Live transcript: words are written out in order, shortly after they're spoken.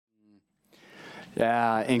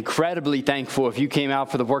Yeah, incredibly thankful if you came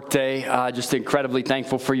out for the workday. Just incredibly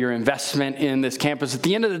thankful for your investment in this campus. At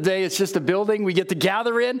the end of the day, it's just a building we get to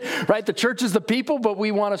gather in, right? The church is the people, but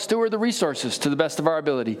we want to steward the resources to the best of our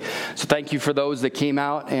ability. So thank you for those that came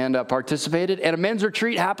out and participated. And a men's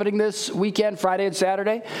retreat happening this weekend, Friday and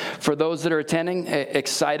Saturday. For those that are attending,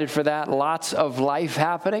 excited for that. Lots of life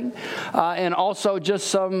happening. And also just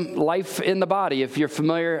some life in the body. If you're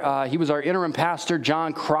familiar, he was our interim pastor,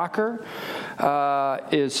 John Crocker.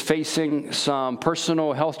 Is facing some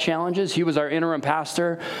personal health challenges. He was our interim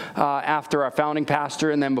pastor after our founding pastor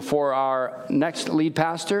and then before our next lead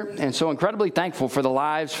pastor. And so incredibly thankful for the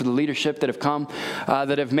lives, for the leadership that have come,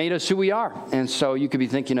 that have made us who we are. And so you could be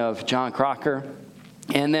thinking of John Crocker.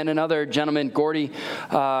 And then another gentleman, Gordy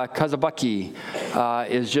Kazabucky,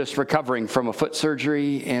 is just recovering from a foot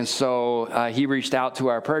surgery. And so he reached out to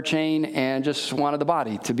our prayer chain and just wanted the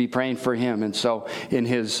body to be praying for him. And so in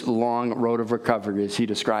his long road of recovery, as he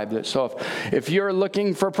described it. So if you're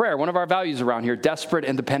looking for prayer, one of our values around here, desperate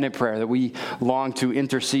and dependent prayer, that we long to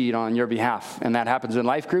intercede on your behalf. And that happens in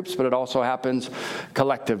life groups, but it also happens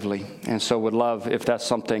collectively. And so would love if that's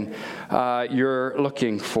something you're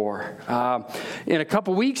looking for. In a couple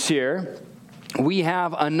weeks here, we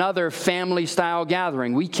have another family-style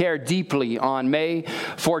gathering. We care deeply on May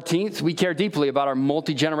 14th. We care deeply about our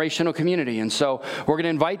multi-generational community. And so we're going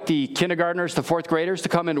to invite the kindergartners to fourth graders to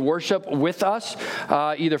come and worship with us,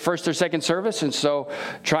 either first or second service. And so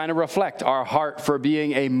trying to reflect our heart for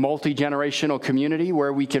being a multi-generational community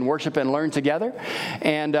where we can worship and learn together.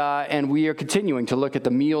 And we are continuing to look at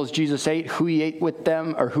the meals Jesus ate, who he ate with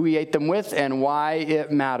them, or who he ate them with, and why it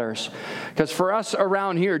matters. Because for us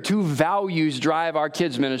around here, two values drive our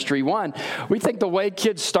kids' ministry. One, we think the way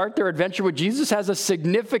kids start their adventure with Jesus has a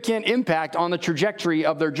significant impact on the trajectory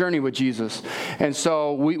of their journey with Jesus. And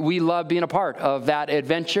so we love being a part of that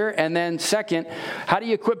adventure. And then second, how do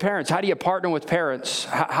you equip parents? How do you partner with parents?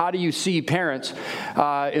 How do you see parents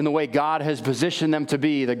in the way God has positioned them to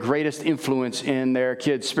be the greatest influence in their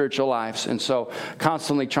kids' spiritual lives? And so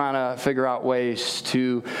constantly trying to figure out ways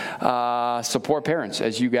to support parents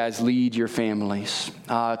as you guys lead your families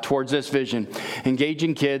towards this vision.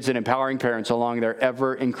 Engaging kids and empowering parents along their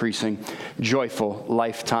ever-increasing, joyful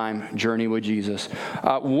lifetime journey with Jesus.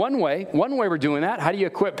 One way we're doing that, how do you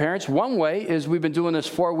equip parents? One way is we've been doing this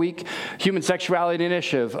 4-week human sexuality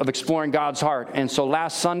initiative of exploring God's heart. And so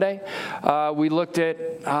last Sunday, we looked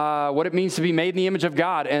at what it means to be made in the image of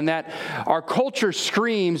God, and that our culture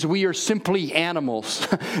screams we are simply animals,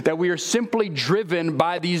 that we are simply driven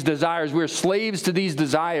by these desires. We are slaves to these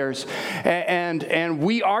desires. And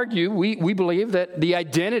we argue, we believe that the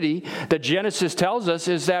identity that Genesis tells us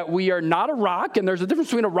is that we are not a rock, and there's a difference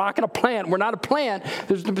between a rock and a plant. We're not a plant.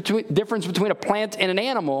 There's a difference between a plant and an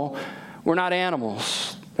animal. We're not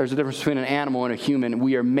animals. There's a difference between an animal and a human.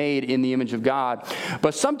 We are made in the image of God.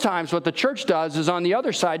 But sometimes what the church does is on the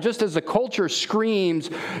other side, just as the culture screams,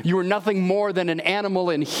 you are nothing more than an animal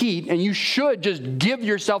in heat, and you should just give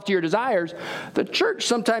yourself to your desires, the church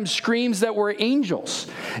sometimes screams that we're angels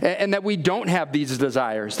and that we don't have these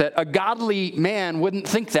desires, that a godly man wouldn't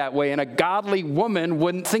think that way and a godly woman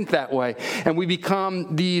wouldn't think that way. And we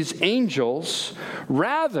become these angels.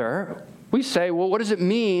 Rather, we say, well, what does it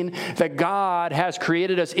mean that God has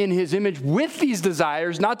created us in his image with these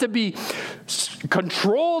desires, not to be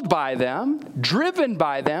controlled by them, driven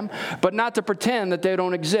by them, but not to pretend that they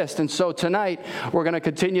don't exist? And so tonight, we're going to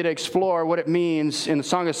continue to explore what it means in the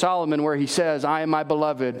Song of Solomon where he says, I am my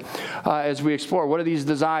beloved, as we explore what are these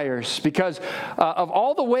desires. Because of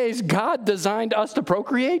all the ways God designed us to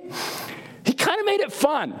procreate, he kind of made it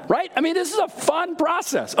fun, right? I mean, this is a fun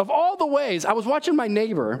process. Of all the ways, I was watching my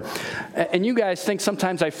neighbor, and you guys think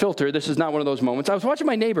sometimes I filter. This is not one of those moments. I was watching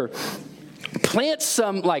my neighbor plant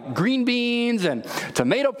some like green beans and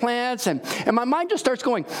tomato plants, and my mind just starts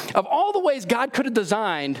going, of all the ways God could have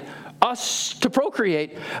designed us to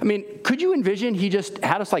procreate, I mean, could you envision he just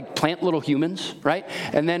had us like plant little humans, right?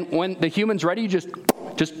 And then when the human's ready, you just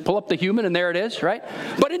pull up the human and there it is, right?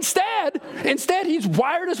 But instead he's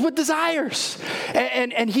wired us with desires.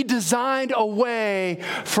 And he designed a way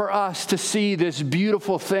for us to see this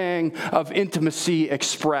beautiful thing of intimacy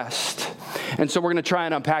expressed. And so we're going to try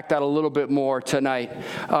and unpack that a little bit more tonight.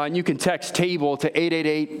 And you can text TABLE to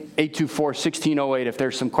 888-824-1608 if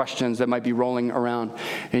there's some questions that might be rolling around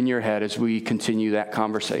in your head as we continue that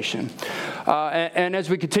conversation. And as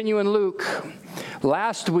we continue in Luke,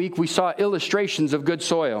 last week we saw illustrations of good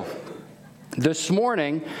soil. This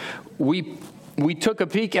morning, we we took a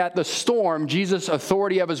peek at the storm, Jesus'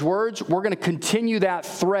 authority of his words. We're going to continue that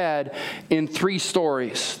thread in 3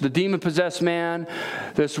 stories. The demon-possessed man,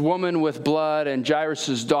 this woman with blood, and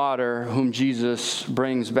Jairus' daughter, whom Jesus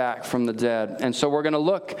brings back from the dead. And so we're going to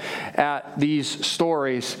look at these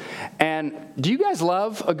stories. And do you guys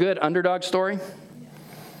love a good underdog story?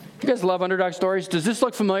 You guys love underdog stories? Does this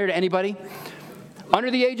look familiar to anybody? Under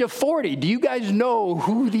the age of 40, do you guys know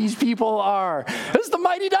who these people are? This is the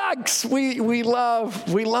Mighty Ducks. We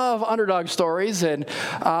love underdog stories, and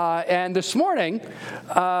this morning,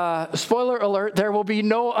 spoiler alert, there will be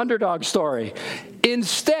no underdog story.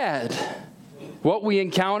 Instead, what we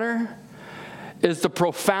encounter is the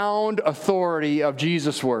profound authority of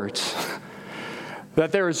Jesus' words.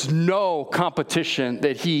 That there is no competition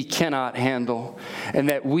that he cannot handle, and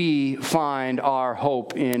that we find our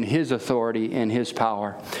hope in his authority and his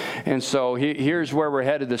power. And so here's where we're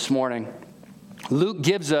headed this morning. Luke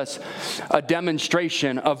gives us a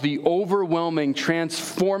demonstration of the overwhelming,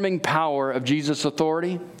 transforming power of Jesus'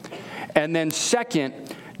 authority. And then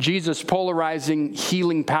second, Jesus' polarizing,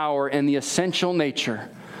 healing power and the essential nature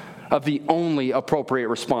of the only appropriate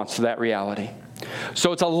response to that reality.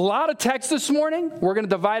 So it's a lot of text this morning. We're going to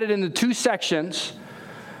divide it into 2 sections.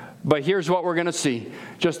 But here's what we're going to see.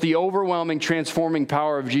 Just the overwhelming, transforming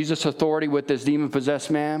power of Jesus' authority with this demon-possessed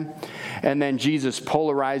man. And then Jesus'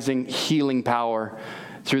 polarizing, healing power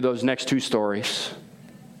through those next 2 stories.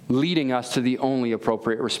 Leading us to the only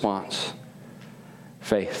appropriate response.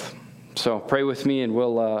 Faith. So pray with me and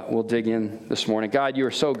we'll dig in this morning. God, you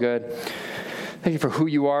are so good. Thank you for who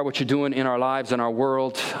you are, what you're doing in our lives and our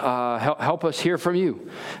world. Help us hear from you.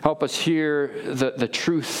 Help us hear the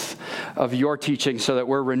truth of your teaching so that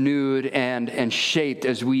we're renewed and shaped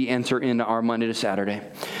as we enter into our Monday to Saturday.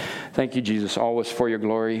 Thank you, Jesus. Always for your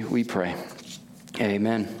glory, we pray.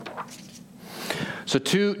 Amen. So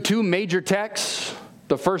two major texts.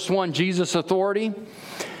 The first one, Jesus' authority.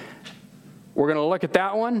 We're going to look at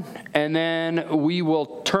that one, and then we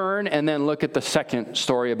will turn and then look at the second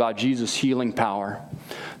story about Jesus' healing power.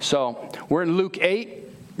 So we're in Luke 8.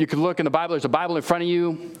 You can look in the Bible. There's a Bible in front of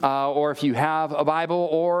you, or if you have a Bible,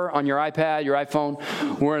 or on your iPad, your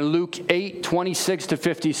iPhone. We're in Luke 8, 26 to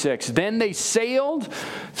 56. Then they sailed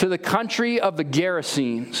to the country of the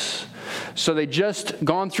Gerasenes. So they just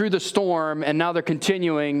gone through the storm, and now they're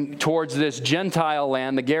continuing towards this Gentile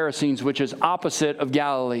land, the Gerasenes, which is opposite of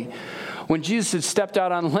Galilee. When Jesus had stepped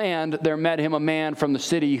out on land, there met him a man from the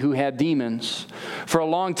city who had demons. For a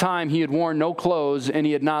long time he had worn no clothes, and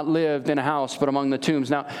he had not lived in a house but among the tombs.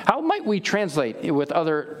 Now, how might we translate it with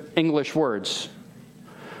other English words?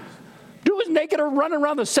 Dude was naked or running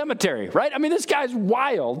around the cemetery, right? I mean, this guy's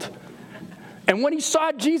wild. And when he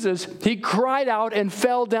saw Jesus, he cried out and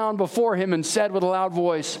fell down before him and said with a loud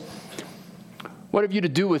voice, "What have you to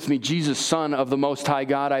do with me, Jesus, Son of the Most High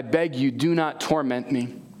God? I beg you, do not torment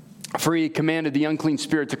me." For he commanded the unclean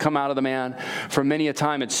spirit to come out of the man. For many a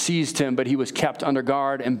time it seized him, but he was kept under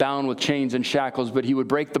guard and bound with chains and shackles. But he would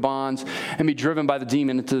break the bonds and be driven by the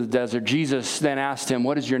demon into the desert. Jesus then asked him,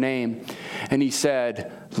 "What is your name?" And he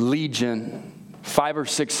said, "Legion." 5,000 or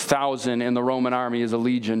 6,000 in the Roman army is a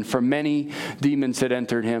legion, for many demons had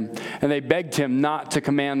entered him. And they begged him not to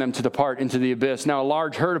command them to depart into the abyss. Now a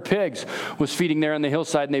large herd of pigs was feeding there on the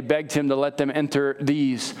hillside, and they begged him to let them enter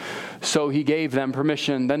these. So he gave them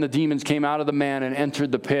permission. Then the demons came out of the man and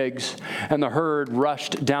entered the pigs, and the herd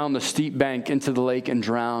rushed down the steep bank into the lake and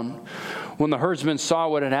drowned. When the herdsmen saw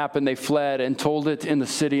what had happened, they fled and told it in the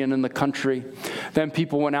city and in the country. Then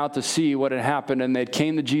people went out to see what had happened, and they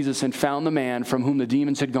came to Jesus and found the man from whom the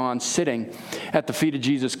demons had gone sitting at the feet of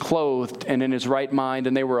Jesus, clothed and in his right mind,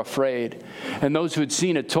 and they were afraid. And those who had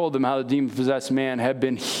seen it told them how the demon-possessed man had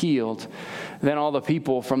been healed. Then all the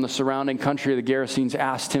people from the surrounding country of the Gerasenes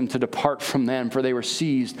asked him to depart from them, for they were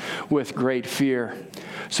seized with great fear.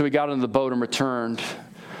 So he got into the boat and returned.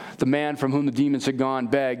 The man from whom the demons had gone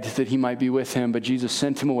begged that he might be with him, but Jesus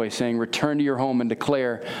sent him away, saying, "Return to your home and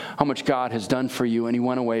declare how much God has done for you." And he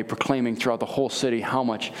went away, proclaiming throughout the whole city how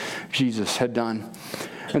much Jesus had done.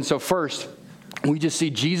 And so first, we just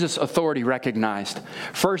see Jesus' authority recognized.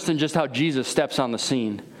 First, in just how Jesus steps on the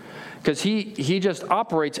scene, because he just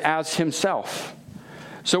operates as himself.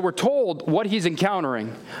 So we're told what he's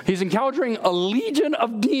encountering. He's encountering a legion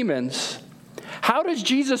of demons. How does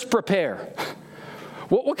Jesus prepare?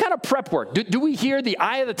 What kind of prep work? Do we hear the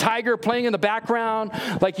Eye of the Tiger playing in the background?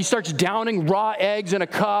 Like he starts downing raw eggs in a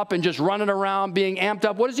cup and just running around being amped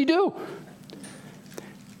up. What does he do?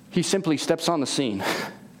 He simply steps on the scene.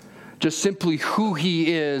 Just simply who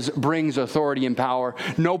he is brings authority and power.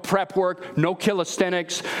 No prep work, no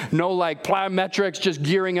calisthenics, no like plyometrics, just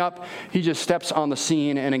gearing up. He just steps on the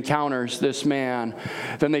scene and encounters this man.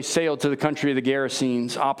 Then they sailed to the country of the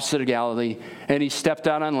Gerasenes, opposite of Galilee, and he stepped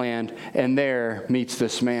out on land, and there meets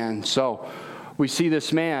this man. So we see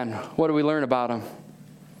this man. What do we learn about him?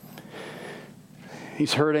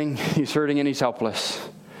 He's hurting, and he's helpless.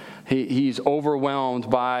 He's overwhelmed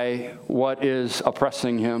by what is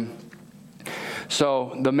oppressing him.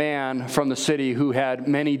 So the man from the city who had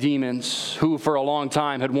many demons, who for a long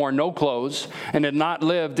time had worn no clothes and had not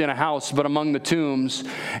lived in a house but among the tombs,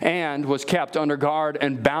 and was kept under guard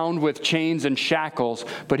and bound with chains and shackles,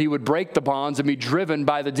 but he would break the bonds and be driven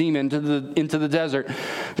by the demon into the desert.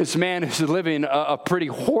 This man is living a pretty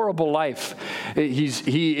horrible life.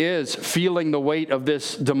 He is feeling the weight of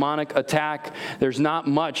this demonic attack. There's not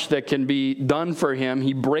much that can be done for him.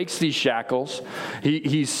 He breaks these shackles.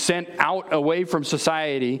 He's sent out away from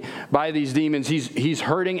society by these demons. He's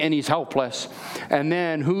hurting and he's helpless. And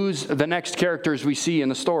then who's the next characters we see in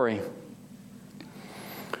the story?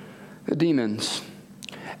 The demons.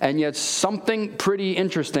 And yet something pretty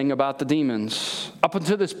interesting about the demons. Up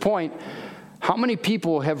until this point, how many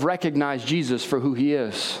people have recognized Jesus for who he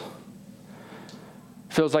is?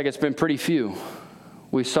 Feels like it's been pretty few.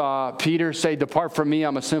 We saw Peter say, "Depart from me,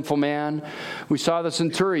 I'm a sinful man." We saw the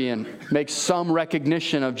centurion make some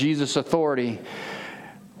recognition of Jesus' authority.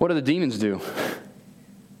 What do the demons do?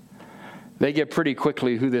 They get pretty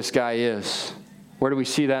quickly who this guy is. Where do we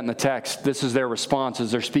see that in the text? This is their response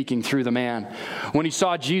as they're speaking through the man. When he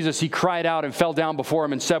saw Jesus, he cried out and fell down before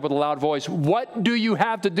him and said with a loud voice, "What do you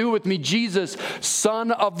have to do with me, Jesus,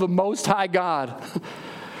 Son of the Most High God?"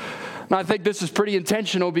 And I think this is pretty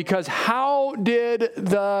intentional, because how did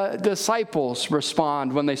the disciples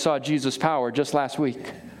respond when they saw Jesus' power just last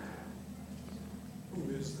week? Who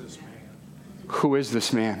is this man? Who is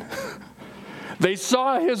this man? They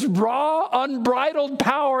saw his raw, unbridled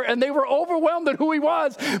power, and they were overwhelmed at who he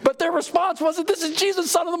was. But their response wasn't, "This is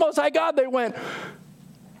Jesus, Son of the Most High God." They went,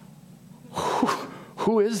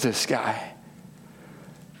 who is this guy?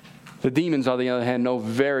 The demons, on the other hand, know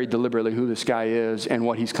very deliberately who this guy is and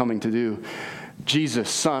what he's coming to do. Jesus,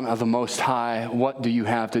 Son of the Most High, what do you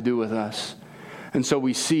have to do with us? And so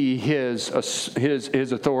we see his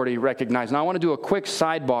authority recognized. Now I want to do a quick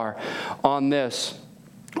sidebar on this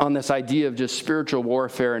idea of just spiritual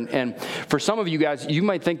warfare. And for some of you guys, you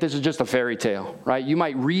might think this is just a fairy tale, right? You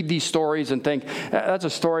might read these stories and think, that's a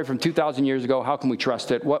story from 2,000 years ago. How can we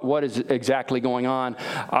trust it? What is exactly going on?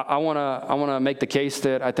 I want to make the case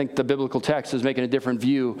that I think the biblical text is making a different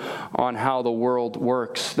view on how the world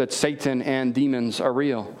works, that Satan and demons are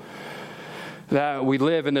real. That we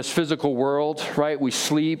live in this physical world, right? We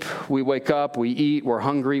sleep, we wake up, we eat, we're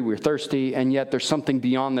hungry, we're thirsty, and yet there's something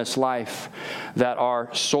beyond this life that our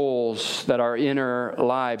souls, that our inner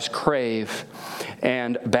lives crave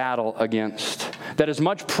and battle against. That as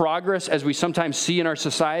much progress as we sometimes see in our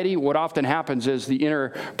society, what often happens is the inner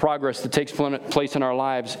progress that takes place in our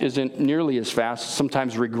lives isn't nearly as fast,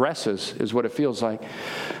 sometimes regresses, is what it feels like.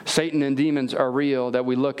 Satan and demons are real, that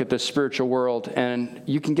we look at this spiritual world, and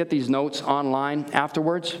you can get these notes online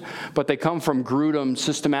afterwards, but they come from Grudem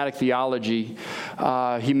Systematic Theology.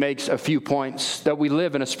 He makes a few points that we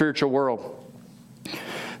live in a spiritual world.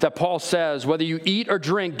 That Paul says, whether you eat or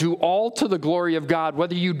drink, do all to the glory of God.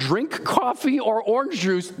 Whether you drink coffee or orange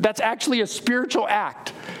juice, that's actually a spiritual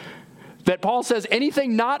act. That Paul says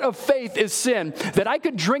anything not of faith is sin. That I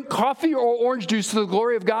could drink coffee or orange juice to the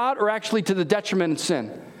glory of God, or actually to the detriment of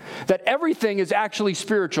sin. That everything is actually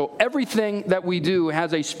spiritual. Everything that we do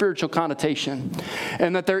has a spiritual connotation.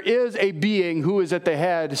 And that there is a being who is at the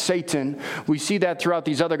head, Satan. We see that throughout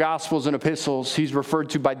these other gospels and epistles. He's referred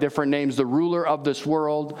to by different names. The ruler of this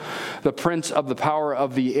world, the prince of the power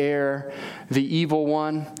of the air, the evil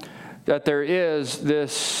one. That there is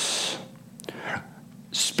this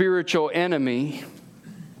spiritual enemy,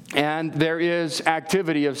 and there is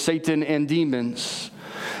activity of Satan and demons.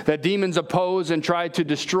 That demons oppose and try to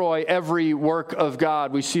destroy every work of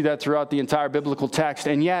God. We see that throughout the entire biblical text.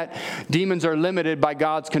 And yet, demons are limited by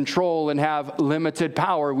God's control and have limited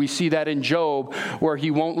power. We see that in Job, where he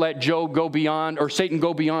won't let Job go beyond, or Satan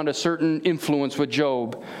go beyond a certain influence with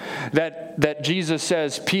Job. That Jesus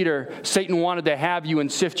says, Peter, Satan wanted to have you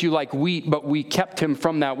and sift you like wheat, but we kept him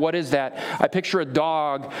from that. What is that? I picture a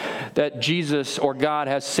dog that Jesus or God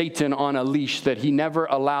has Satan on a leash, that he never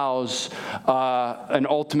allows an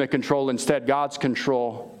ultimate control. Instead, God's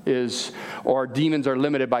control is, or demons are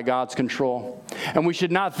limited by God's control. And we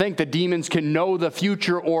should not think that demons can know the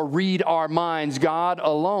future or read our minds. God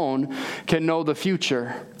alone can know the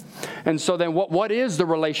future. And so then what is the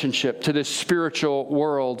relationship to this spiritual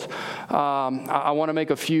world? I want to make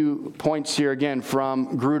a few points here again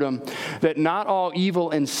from Grudem, that not all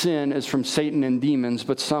evil and sin is from Satan and demons,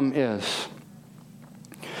 but some is.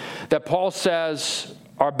 That Paul says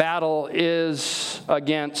our battle is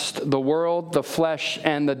against the world, the flesh,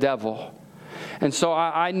 and the devil. And so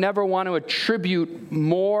I never want to attribute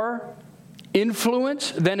more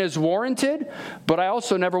influence than is warranted, but I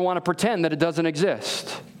also never want to pretend that it doesn't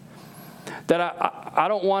exist. That I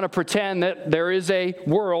don't want to pretend that there is a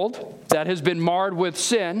world that has been marred with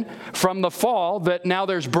sin from the fall, that now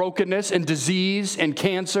there's brokenness and disease and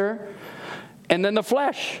cancer. And then the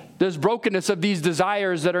flesh, there's brokenness of these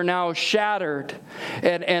desires that are now shattered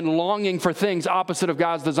and longing for things opposite of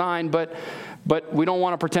God's design. But we don't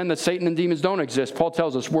want to pretend that Satan and demons don't exist. Paul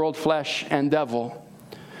tells us world, flesh, and devil.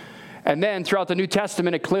 And then throughout the New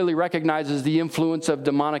Testament, it clearly recognizes the influence of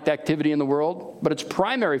demonic activity in the world. But its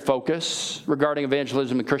primary focus regarding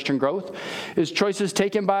evangelism and Christian growth is choices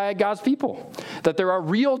taken by God's people. That there are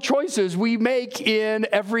real choices we make in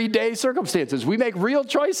everyday circumstances. We make real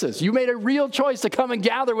choices. You made a real choice to come and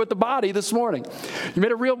gather with the body this morning. You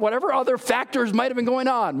made a real, whatever other factors might have been going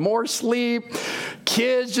on, more sleep,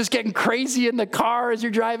 kids just getting crazy in the car as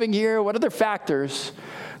you're driving here, what other factors?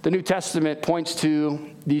 The New Testament points to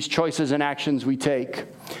these choices and actions we take.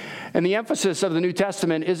 And the emphasis of the New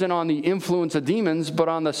Testament isn't on the influence of demons, but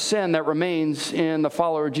on the sin that remains in the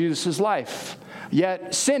follower of Jesus' life.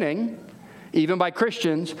 Yet sinning, even by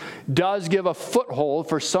Christians, does give a foothold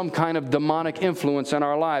for some kind of demonic influence in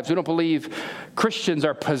our lives. We don't believe Christians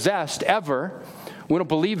are possessed ever. We don't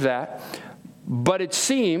believe that. But it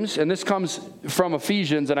seems, and this comes from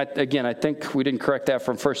Ephesians, and I think we didn't correct that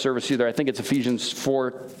from first service either. I think it's Ephesians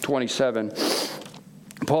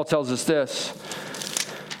 4:27. Paul tells us this: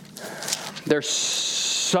 there's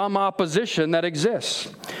some opposition that exists.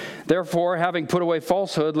 Therefore, having put away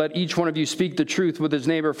falsehood, let each one of you speak the truth with his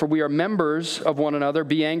neighbor, for we are members of one another.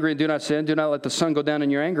 Be angry and do not sin. Do not let the sun go down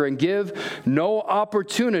in your anger, and give no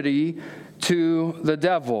opportunity to the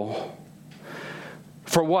devil.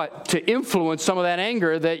 For what? To influence some of that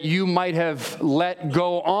anger that you might have let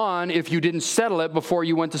go on if you didn't settle it before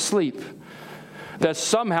you went to sleep. That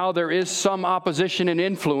somehow there is some opposition and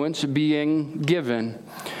influence being given.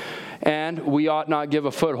 And we ought not give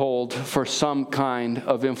a foothold for some kind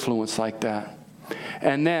of influence like that.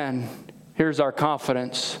 And then, here's our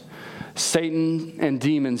confidence. Satan and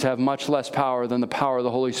demons have much less power than the power of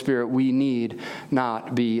the Holy Spirit. We need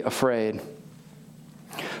not be afraid.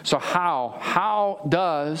 So how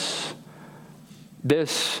does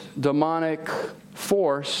this demonic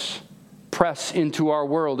force press into our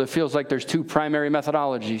world? It feels like there's two primary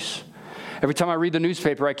methodologies. Every time I read the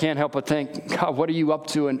newspaper, I can't help but think, God, what are you up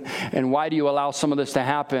to, and why do you allow some of this to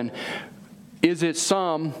happen? Is it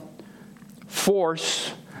some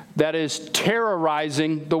force that is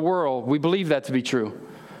terrorizing the world? We believe that to be true.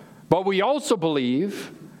 But we also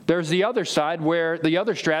believe there's the other side where the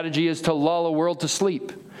other strategy is to lull a world to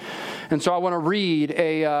sleep. And so I want to read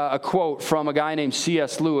a quote from a guy named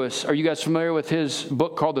C.S. Lewis. Are you guys familiar with his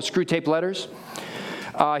book called The Screwtape Letters?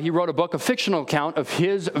 He wrote a book, a fictional account of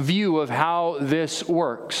his view of how this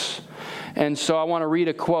works. And so I want to read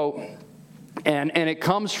a quote. And it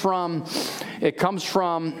comes from an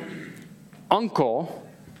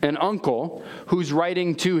uncle who's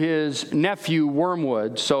writing to his nephew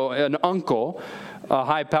Wormwood. So an uncle, a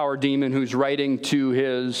high-powered demon who's writing to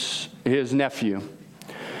his nephew.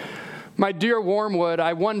 My dear Wormwood,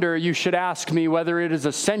 I wonder you should ask me whether it is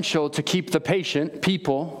essential to keep the patient,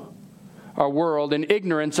 people, our world, in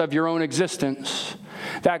ignorance of your own existence.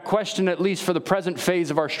 That question, at least for the present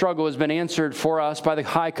phase of our struggle, has been answered for us by the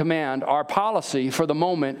high command. Our policy for the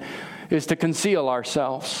moment is to conceal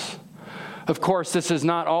ourselves. Of course, this has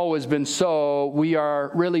not always been so. We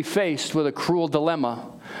are really faced with a cruel dilemma.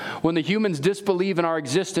 When the humans disbelieve in our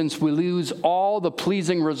existence, we lose all the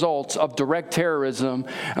pleasing results of direct terrorism,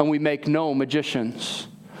 and we make no magicians.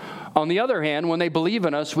 On the other hand, when they believe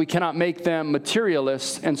in us, we cannot make them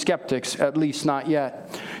materialists and skeptics, at least not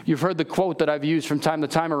yet. You've heard the quote that I've used from time to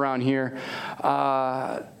time around here,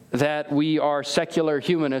 that we are secular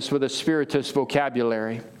humanists with a spiritist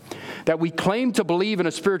vocabulary. That we claim to believe in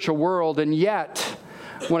a spiritual world, and yet,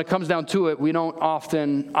 when it comes down to it, we don't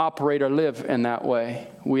often operate or live in that way.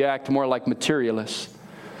 We act more like materialists.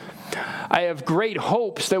 I have great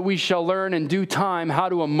hopes that we shall learn in due time how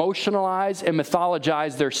to emotionalize and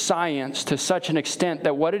mythologize their science to such an extent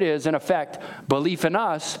that what it is, in effect, belief in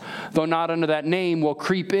us, though not under that name, will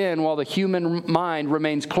creep in while the human mind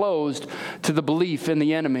remains closed to the belief in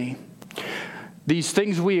the enemy. These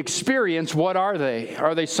things we experience, what are they?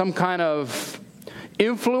 Are they some kind of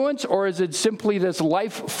influence, or is it simply this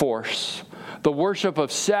life force? The worship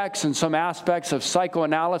of sex and some aspects of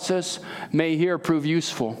psychoanalysis may here prove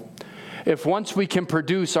useful. If once we can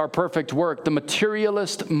produce our perfect work, the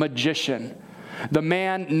materialist magician, the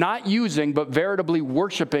man not using but veritably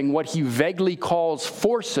worshiping what he vaguely calls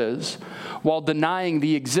forces while denying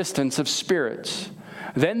the existence of spirits,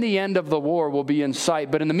 then the end of the war will be in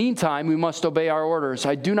sight. But in the meantime, we must obey our orders.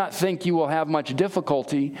 I do not think you will have much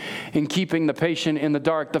difficulty in keeping the patient in the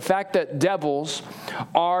dark. The fact that devils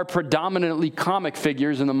are predominantly comic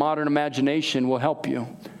figures in the modern imagination will help you.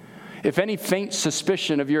 If any faint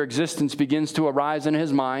suspicion of your existence begins to arise in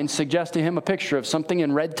his mind, suggest to him a picture of something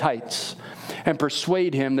in red tights and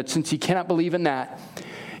persuade him that since he cannot believe in that,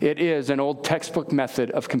 it is an old textbook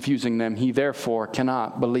method of confusing them. He therefore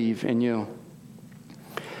cannot believe in you.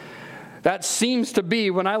 That seems to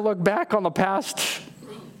be, when I look back on the past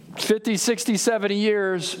 50, 60, 70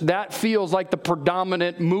 years, that feels like the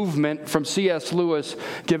predominant movement from C.S. Lewis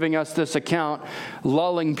giving us this account,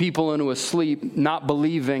 lulling people into a sleep, not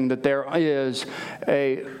believing that there is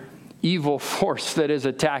a evil force that is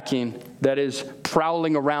attacking, that is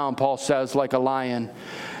prowling around, Paul says, like a lion.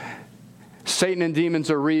 Satan and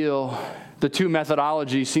demons are real. The two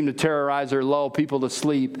methodologies seem to terrorize or lull people to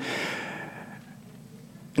sleep.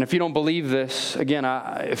 And if you don't believe this, again,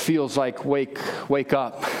 it feels like wake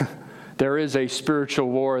up. There is a spiritual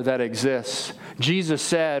war that exists. Jesus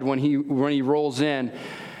said when he rolls in,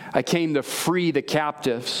 I came to free the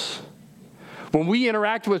captives. When we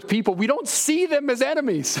interact with people, we don't see them as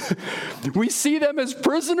enemies. We see them as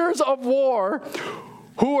prisoners of war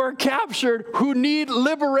who are captured, who need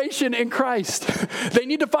liberation in Christ. They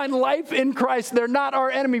need to find life in Christ. They're not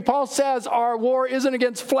our enemy. Paul says our war isn't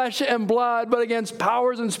against flesh and blood, but against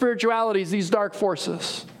powers and spiritualities, these dark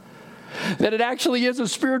forces. That it actually is a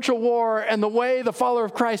spiritual war, and the way the follower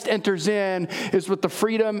of Christ enters in is with the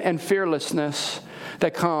freedom and fearlessness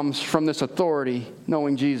that comes from this authority,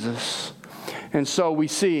 knowing Jesus. And so we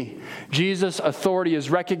see Jesus' authority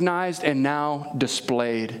is recognized and now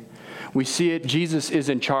displayed. We see it. Jesus is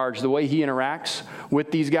in charge. The way he interacts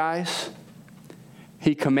with these guys,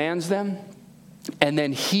 he commands them, and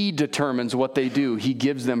then he determines what they do. He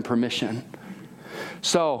gives them permission.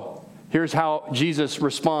 So here's how Jesus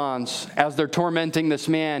responds. As they're tormenting this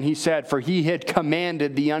man, he said, for he had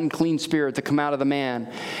commanded the unclean spirit to come out of the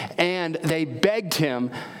man. And they begged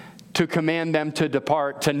him to command them to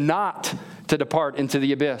depart, not to depart into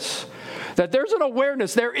the abyss. That there's an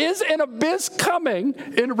awareness. There is an abyss coming.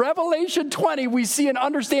 In Revelation 20, we see an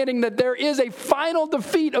understanding that there is a final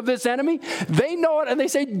defeat of this enemy. They know it, and they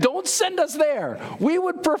say, don't send us there. We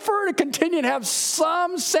would prefer to continue to have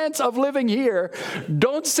some sense of living here.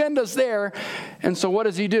 Don't send us there. And so what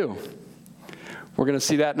does he do? We're going to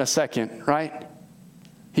see that in a second, right?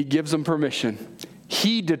 He gives them permission.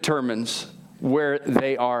 He determines where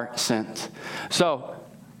they are sent. So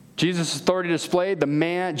Jesus' authority displayed,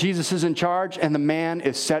 Jesus is in charge, and the man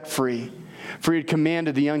is set free. For he had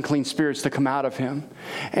commanded the unclean spirits to come out of him.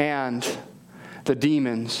 And the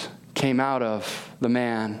demons came out of the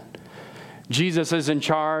man. Jesus is in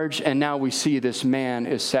charge, and now we see this man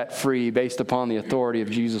is set free based upon the authority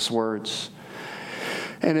of Jesus' words.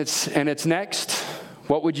 And it's next.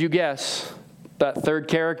 What would you guess? That third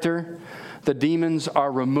character? The demons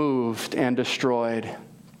are removed and destroyed.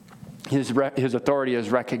 His authority is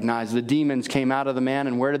recognized. The demons came out of the man,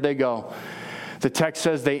 and where did they go? The text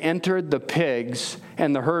says they entered the pigs,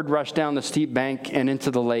 and the herd rushed down the steep bank and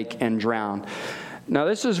into the lake and drowned. Now,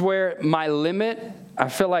 this is where I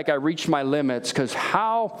feel like I reached my limits, because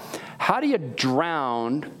how do you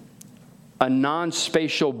drown a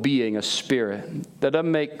non-spatial being, a spirit? That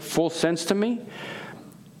doesn't make full sense to me.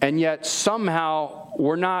 And yet somehow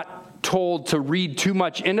we're not told to read too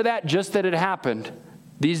much into that, just that it happened.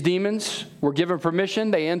 These demons were given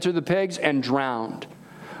permission. They entered the pigs and drowned.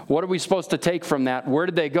 What are we supposed to take from that? Where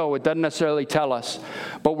did they go? It doesn't necessarily tell us,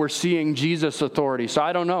 but we're seeing Jesus' authority. So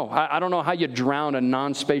I don't know. I don't know how you drown a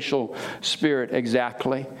non-spatial spirit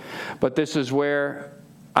exactly, but this is where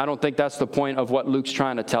I don't think that's the point of what Luke's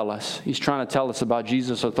trying to tell us. He's trying to tell us about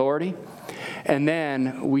Jesus' authority. And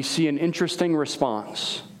then we see an interesting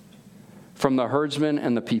response from the herdsmen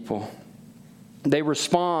and the people. They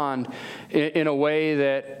respond in a way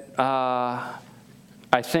that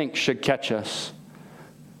I think should catch us.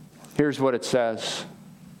 Here's what it says.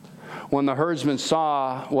 When the herdsmen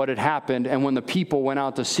saw what had happened, and when the people went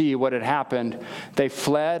out to see what had happened, they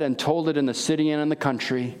fled and told it in the city and in the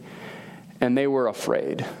country, and they were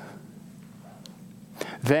afraid.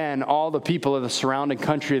 Then all the people of the surrounding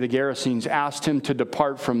country of the Gerasenes asked him to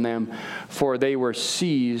depart from them, for they were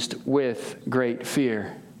seized with great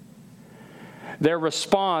fear. their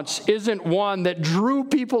response isn't one that drew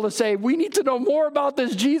people to say, we need to know more about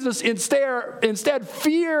this Jesus. Instead,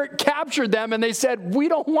 fear captured them and they said, we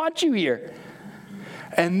don't want you here.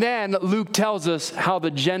 And then Luke tells us how the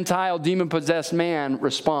Gentile demon-possessed man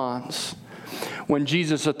responds when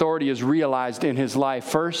Jesus' authority is realized in his life.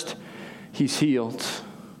 First, he's healed.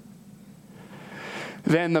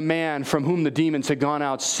 Then the man from whom the demons had gone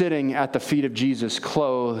out, sitting at the feet of Jesus,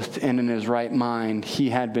 clothed and in his right mind, he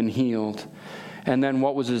had been healed. And then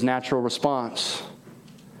what was his natural response?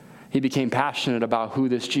 He became passionate about who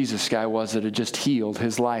this Jesus guy was that had just healed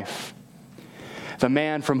his life. The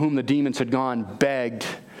man from whom the demons had gone begged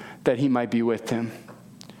that he might be with him.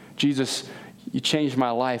 Jesus, you changed my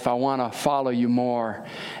life. I want to follow you more.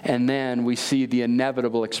 And then we see the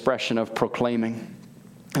inevitable expression of proclaiming.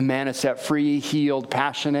 A man is set free, healed,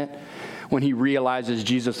 passionate when he realizes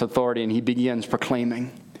Jesus' authority and he begins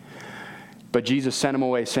proclaiming. But Jesus sent him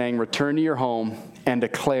away saying, return to your home and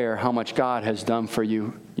declare how much God has done for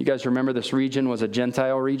you. You guys remember this region was a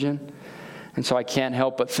Gentile region? And so I can't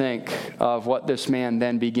help but think of what this man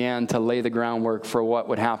then began to lay the groundwork for what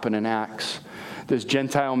would happen in Acts. This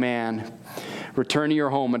Gentile man, return to your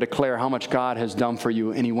home and declare how much God has done for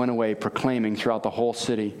you. And he went away proclaiming throughout the whole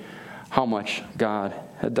city how much God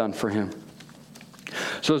had done for him.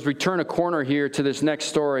 So as we turn a corner here to this next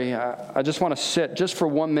story, I just want to sit just for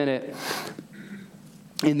 1 minute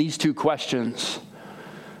in these two questions.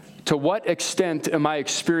 To what extent am I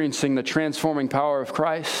experiencing the transforming power of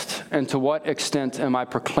Christ? And to what extent am I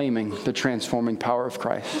proclaiming the transforming power of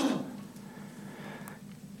Christ?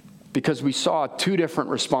 Because we saw two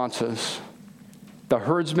different responses. The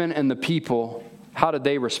herdsmen and the people, how did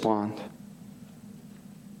they respond?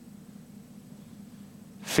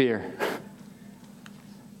 Fear.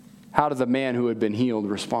 How did the man who had been healed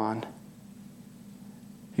respond?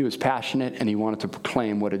 He was passionate and he wanted to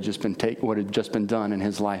proclaim what had just been done in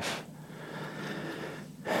his life.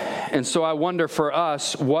 And so I wonder for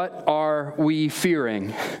us, what are we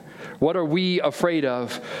fearing? What are we afraid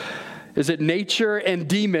of? Is it nature and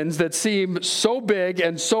demons that seem so big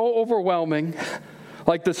and so overwhelming,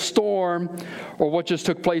 like the storm or what just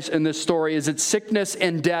took place in this story? Is it sickness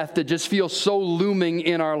and death that just feels so looming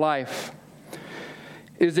in our life?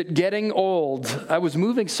 Is it getting old? I was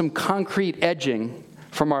moving some concrete edging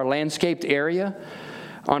from our landscaped area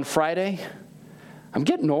on Friday. I'm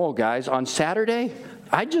getting old, guys. On Saturday,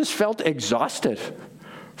 I just felt exhausted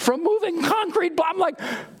from moving concrete. I'm like,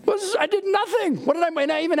 I did nothing. What did I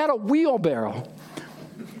mean? I even had a wheelbarrow.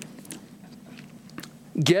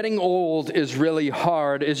 Getting old is really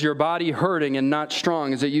hard. Is your body hurting and not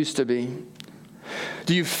strong as it used to be?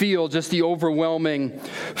 Do you feel just the overwhelming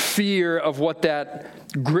fear of what that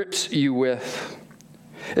grips you with?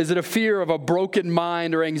 Is it a fear of a broken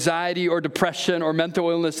mind or anxiety or depression or mental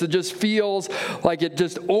illness that just feels like it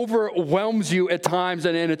just overwhelms you at times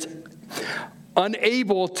and it's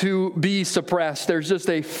unable to be suppressed? There's just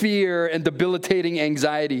a fear and debilitating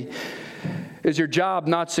anxiety. Is your job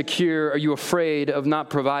not secure? Are you afraid of not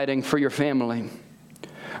providing for your family?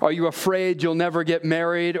 Are you afraid you'll never get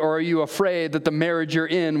married, or are you afraid that the marriage you're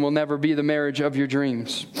in will never be the marriage of your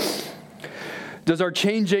dreams? Does our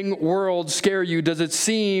changing world scare you? Does it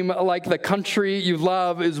seem like the country you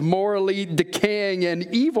love is morally decaying and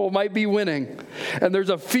evil might be winning? And there's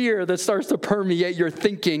a fear that starts to permeate your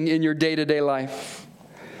thinking in your day-to-day life.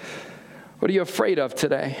 What are you afraid of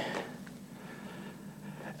today?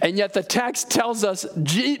 And yet the text tells us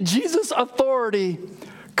Jesus' authority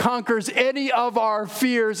conquers any of our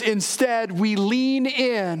fears. Instead, we lean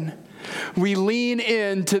in. We lean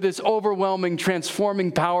into this overwhelming,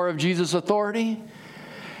 transforming power of Jesus' authority.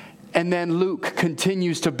 And then Luke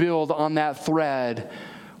continues to build on that thread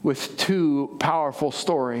with two powerful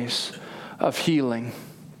stories of healing,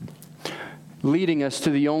 leading us to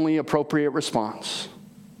the only appropriate response: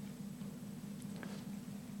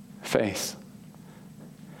 faith.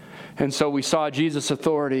 And so we saw Jesus'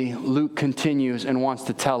 authority. Luke continues and wants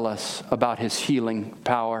to tell us about his healing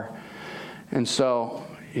power. And so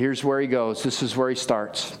here's where he goes. This is where he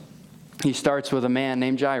starts. He starts with a man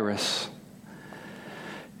named Jairus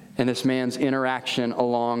and this man's interaction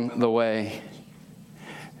along the way.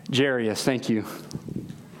 Jairus, thank you.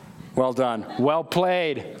 Well done. Well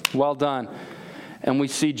played. Well done. And we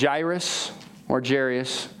see Jairus'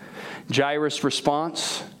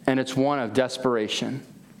 response, and it's one of desperation.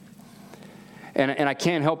 And I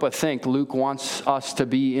can't help but think Luke wants us to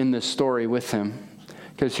be in this story with him,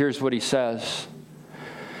 because here's what he says.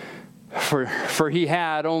 For he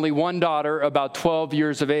had only one daughter, about 12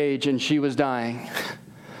 years of age, and she was dying.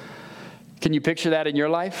 Can you picture that in your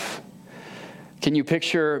life? Can you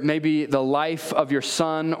picture maybe the life of your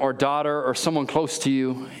son or daughter or someone close to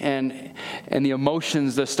you and the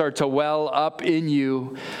emotions that start to well up in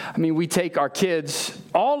you? I mean, we take our kids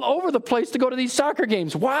all over the place to go to these soccer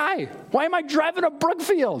games. Why? Why am I driving to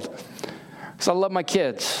Brookfield? Because I love my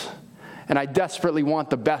kids, and I desperately want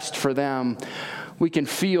the best for them. We can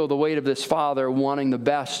feel the weight of this father wanting the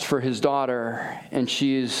best for his daughter, and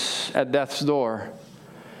she's at death's door.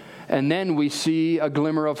 And then we see a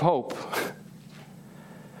glimmer of hope.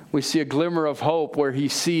 We see a glimmer of hope where he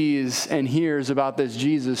sees and hears about this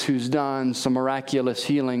Jesus who's done some miraculous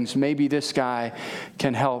healings. Maybe this guy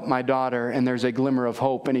can help my daughter, and there's a glimmer of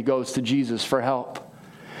hope, and he goes to Jesus for help.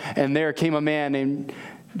 And there came a man named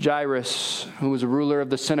Jairus, who was a ruler of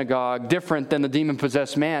the synagogue, different than the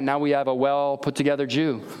demon-possessed man. Now we have a well-put-together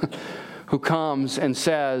Jew who comes and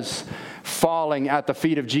says, falling at the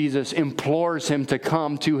feet of Jesus, implores him to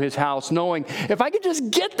come to his house, knowing, if I could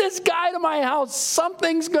just get this guy to my house,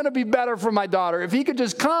 something's going to be better for my daughter. If he could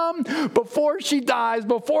just come before she dies,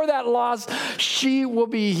 before that loss, she will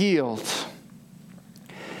be healed.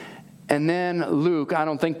 And then Luke, I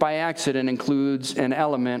don't think by accident, includes an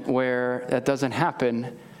element where that doesn't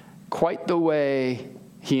happen quite the way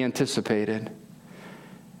he anticipated.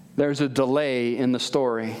 There's a delay in the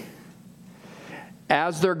story.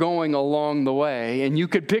 As they're going along the way, and you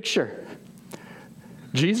could picture,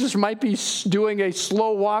 Jesus might be doing a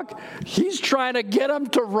slow walk. He's trying to get him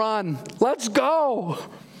to run. Let's go.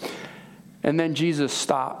 And then Jesus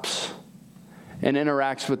stops and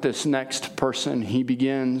interacts with this next person. He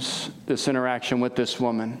begins this interaction with this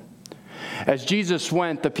woman. As Jesus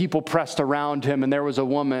went, the people pressed around him, and there was a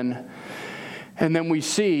woman. And then we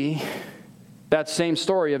see that same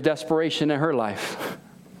story of desperation in her life.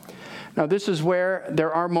 Now, this is where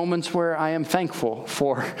there are moments where I am thankful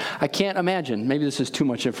for. I can't imagine, maybe this is too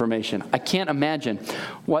much information. I can't imagine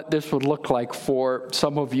what this would look like for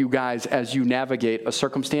some of you guys as you navigate a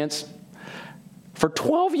circumstance. For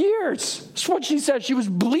 12 years. That's what she said. She was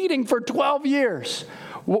bleeding for 12 years.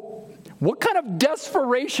 What kind of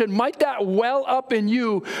desperation might that well up in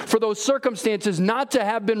you for those circumstances not to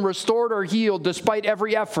have been restored or healed despite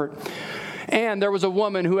every effort? And there was a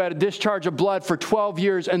woman who had a discharge of blood for 12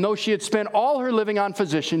 years, and though she had spent all her living on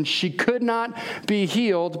physicians, she could not be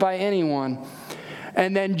healed by anyone.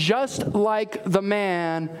 And then just like the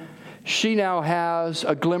man, she now has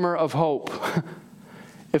a glimmer of hope.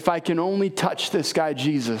 If I can only touch this guy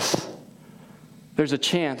Jesus, there's a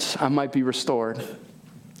chance I might be restored.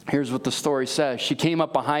 Here's what the story says. She came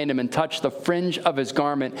up behind him and touched the fringe of his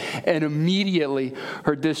garment, and immediately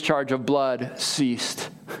her discharge of blood ceased.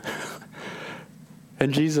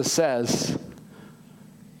 And Jesus says,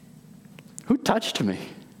 who touched me?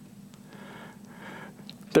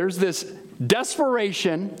 There's this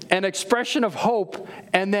desperation and expression of hope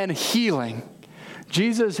and then healing.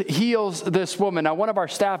 Jesus heals this woman. Now, one of our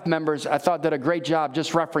staff members, I thought, did a great job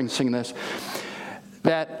just referencing this.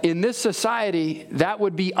 That in this society, that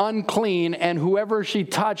would be unclean, and whoever she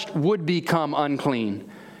touched would become unclean.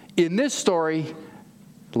 In this story,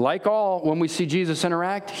 like all, when we see Jesus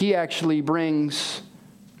interact, he actually brings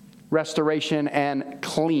restoration and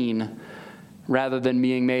clean rather than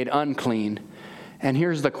being made unclean. And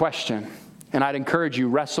here's the question, and I'd encourage you,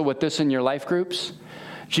 wrestle with this in your life groups.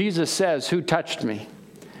 Jesus says, who touched me?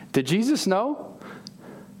 Did Jesus know?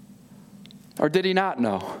 Or did he not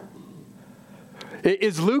know?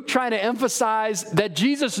 Is Luke trying to emphasize that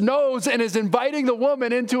Jesus knows and is inviting the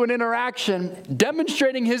woman into an interaction,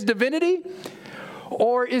 demonstrating his divinity?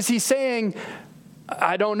 Or is he saying,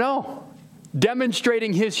 I don't know,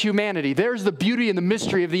 demonstrating his humanity? There's the beauty and the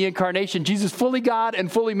mystery of the incarnation. Jesus, fully God and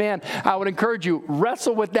fully man. I would encourage you,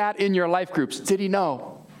 wrestle with that in your life groups. Did he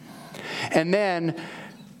know? And then,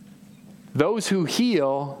 those who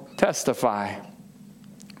heal testify.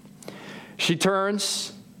 She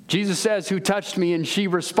turns, Jesus says, who touched me? And she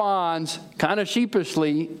responds, kind of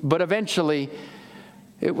sheepishly, but eventually,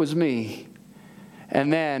 it was me.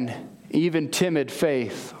 And then, even timid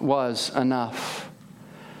faith was enough.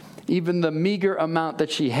 Even the meager amount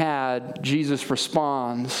that she had, Jesus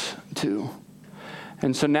responds to.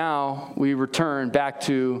 And so now we return back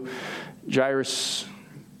to Jairus'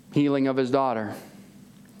 healing of his daughter.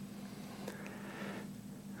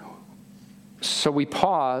 So we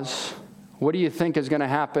pause. What do you think is going to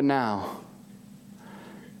happen now?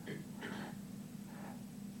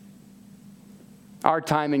 Our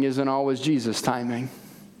timing isn't always Jesus' timing.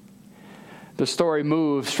 The story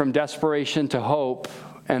moves from desperation to hope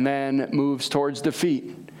and then moves towards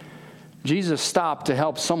defeat. Jesus stopped to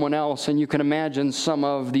help someone else, and you can imagine some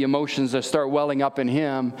of the emotions that start welling up in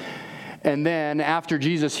him. And then after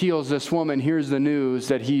Jesus heals this woman, here's the news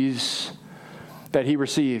that he's that he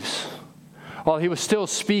receives. While he was still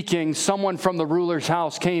speaking, someone from the ruler's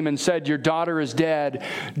house came and said, "Your daughter is dead.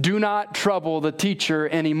 Do not trouble the teacher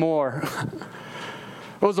anymore."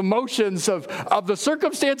 Those emotions of the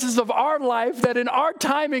circumstances of our life that in our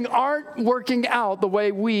timing aren't working out the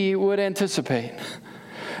way we would anticipate.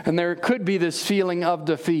 And there could be this feeling of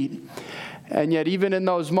defeat. And yet even in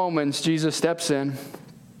those moments, Jesus steps in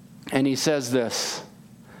and he says this.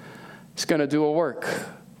 He's going to do a work.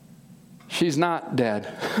 She's not dead.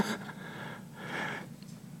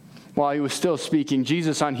 While he was still speaking,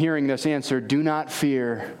 Jesus, on hearing this, answered, "Do not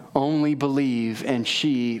fear, only believe, and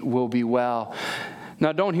she will be well."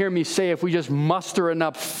 Now, don't hear me say if we just muster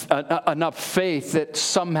enough faith that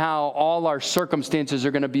somehow all our circumstances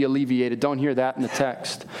are going to be alleviated. Don't hear that in the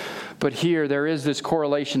text. But here, there is this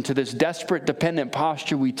correlation to this desperate, dependent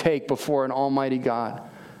posture we take before an almighty God.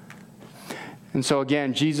 And so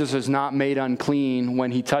again, Jesus is not made unclean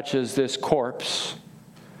when he touches this corpse.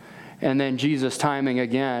 And then Jesus' timing,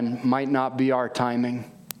 again, might not be our timing.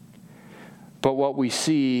 But what we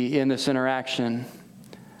see in this interaction,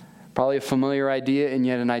 probably a familiar idea, and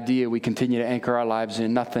yet an idea we continue to anchor our lives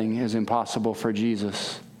in. Nothing is impossible for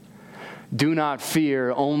Jesus. Do not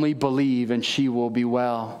fear, only believe, and she will be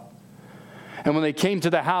well. And when they came to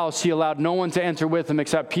the house, he allowed no one to enter with him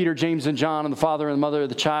except Peter, James, and John, and the father and the mother of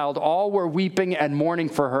the child. All were weeping and mourning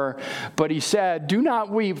for her. But he said, "Do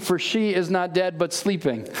not weep, for she is not dead, but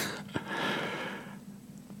sleeping."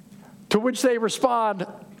 To which they respond,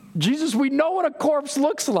 "Jesus, we know what a corpse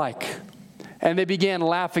looks like." And they began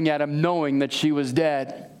laughing at him, knowing that she was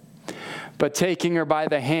dead. But taking her by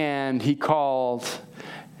the hand, he called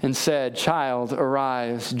and said, "Child,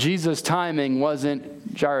 arise." Jesus' timing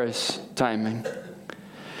wasn't Jairus' timing.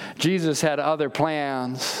 Jesus had other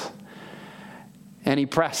plans, and he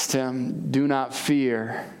pressed him, "Do not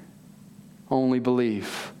fear, only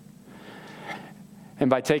believe." And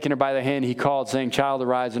by taking her by the hand, he called, saying, "Child,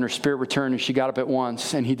 arise." And her spirit returned, and she got up at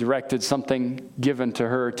once, and he directed something given to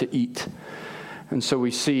her to eat. And so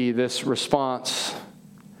we see this response.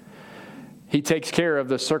 He takes care of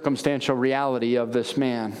the circumstantial reality of this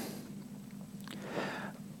man.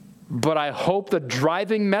 But I hope the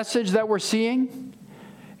driving message that we're seeing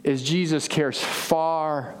is Jesus cares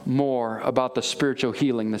far more about the spiritual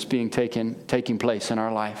healing that's taking place in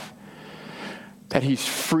our life. That he's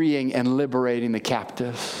freeing and liberating the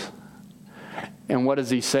captives. And what does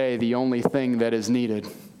he say? The only thing that is needed.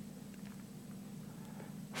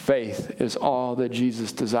 Faith is all that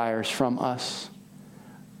Jesus desires from us.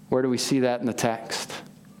 Where do we see that in the text?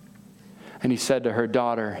 And he said to her,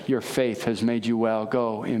 "Daughter, your faith has made you well.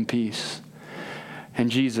 Go in peace." And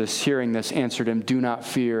Jesus, hearing this, answered him, "Do not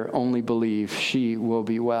fear, only believe. She will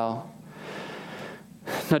be well."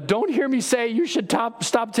 Now, don't hear me say you should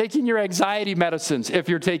stop taking your anxiety medicines if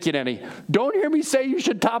you're taking any. Don't hear me say you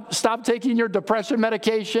should stop taking your depression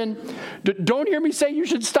medication. Don't hear me say you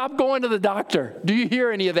should stop going to the doctor. Do you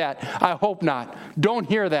hear any of that? I hope not. Don't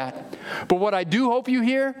hear that. But what I do hope you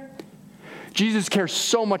hear, Jesus cares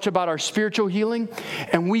so much about our spiritual healing,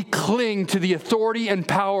 and we cling to the authority and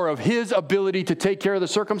power of his ability to take care of the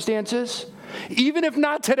circumstances. Even if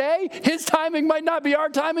not today, his timing might not be our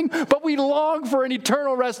timing, but we long for an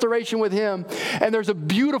eternal restoration with him. And there's a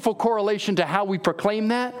beautiful correlation to how we proclaim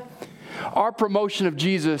that. Our promotion of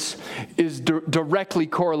Jesus is directly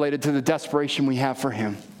correlated to the desperation we have for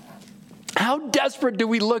him. How desperate do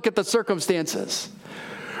we look at the circumstances?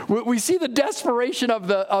 We see the desperation of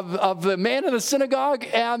the man in the synagogue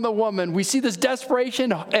and the woman. We see this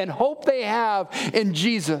desperation and hope they have in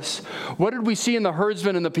Jesus. What did we see in the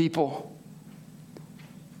herdsmen and the people?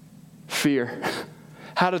 Fear.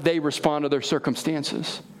 How did they respond to their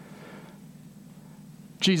circumstances?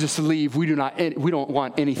 Jesus, leave. We don't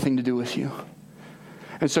want anything to do with you.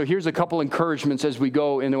 And so here's a couple encouragements as we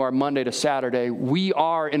go into our Monday to Saturday. We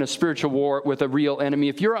are in a spiritual war with a real enemy.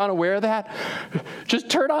 If you're unaware of that, just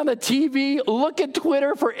turn on the TV, look at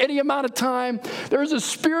Twitter for any amount of time. There's a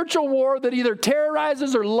spiritual war that either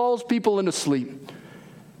terrorizes or lulls people into sleep.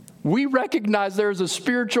 We recognize there's a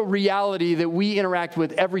spiritual reality that we interact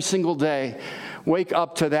with every single day. Wake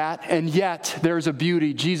up to that. And yet, there's a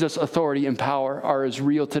beauty. Jesus' authority and power are as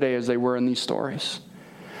real today as they were in these stories.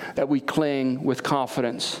 That we cling with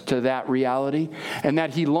confidence to that reality and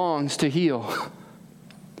that he longs to heal.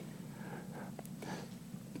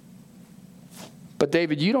 But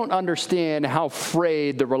David, you don't understand how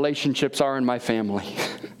frayed the relationships are in my family.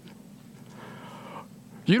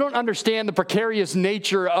 You don't understand the precarious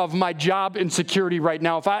nature of my job insecurity right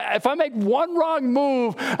now. If I make one wrong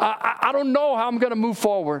move, I don't know how I'm going to move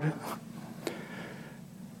forward.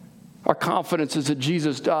 Our confidence is that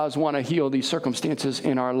Jesus does want to heal these circumstances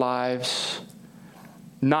in our lives.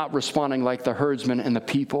 not responding like the herdsman and the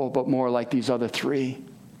people, but more like these other three.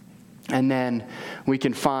 And then we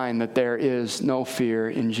can find that there is no fear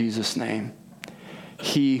in Jesus' name.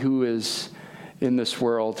 He who is in this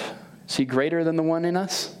world, is he greater than the one in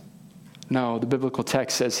us? No, the biblical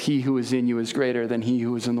text says, he who is in you is greater than he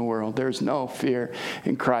who is in the world. There is no fear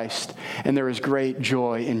in Christ. And there is great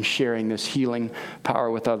joy in sharing this healing power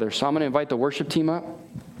with others. So I'm going to invite the worship team up.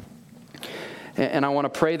 And I want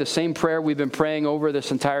to pray the same prayer we've been praying over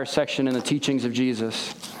this entire section in the teachings of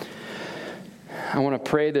Jesus. I want to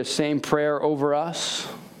pray this same prayer over us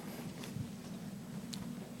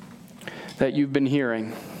that you've been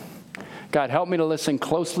hearing. God, help me to listen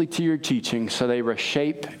closely to your teaching so they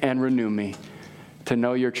reshape and renew me to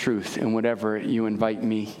know your truth in whatever you invite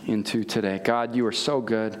me into today. God, you are so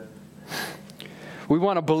good. We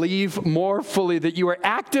want to believe more fully that you are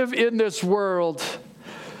active in this world.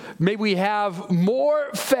 May we have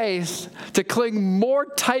more faith to cling more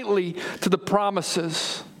tightly to the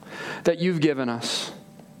promises that you've given us.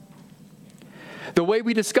 The way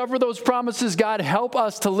we discover those promises, God, help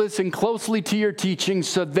us to listen closely to your teachings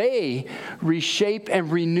so they reshape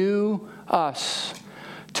and renew us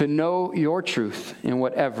to know your truth in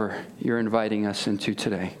whatever you're inviting us into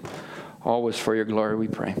today. Always for your glory we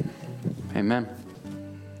pray. Amen.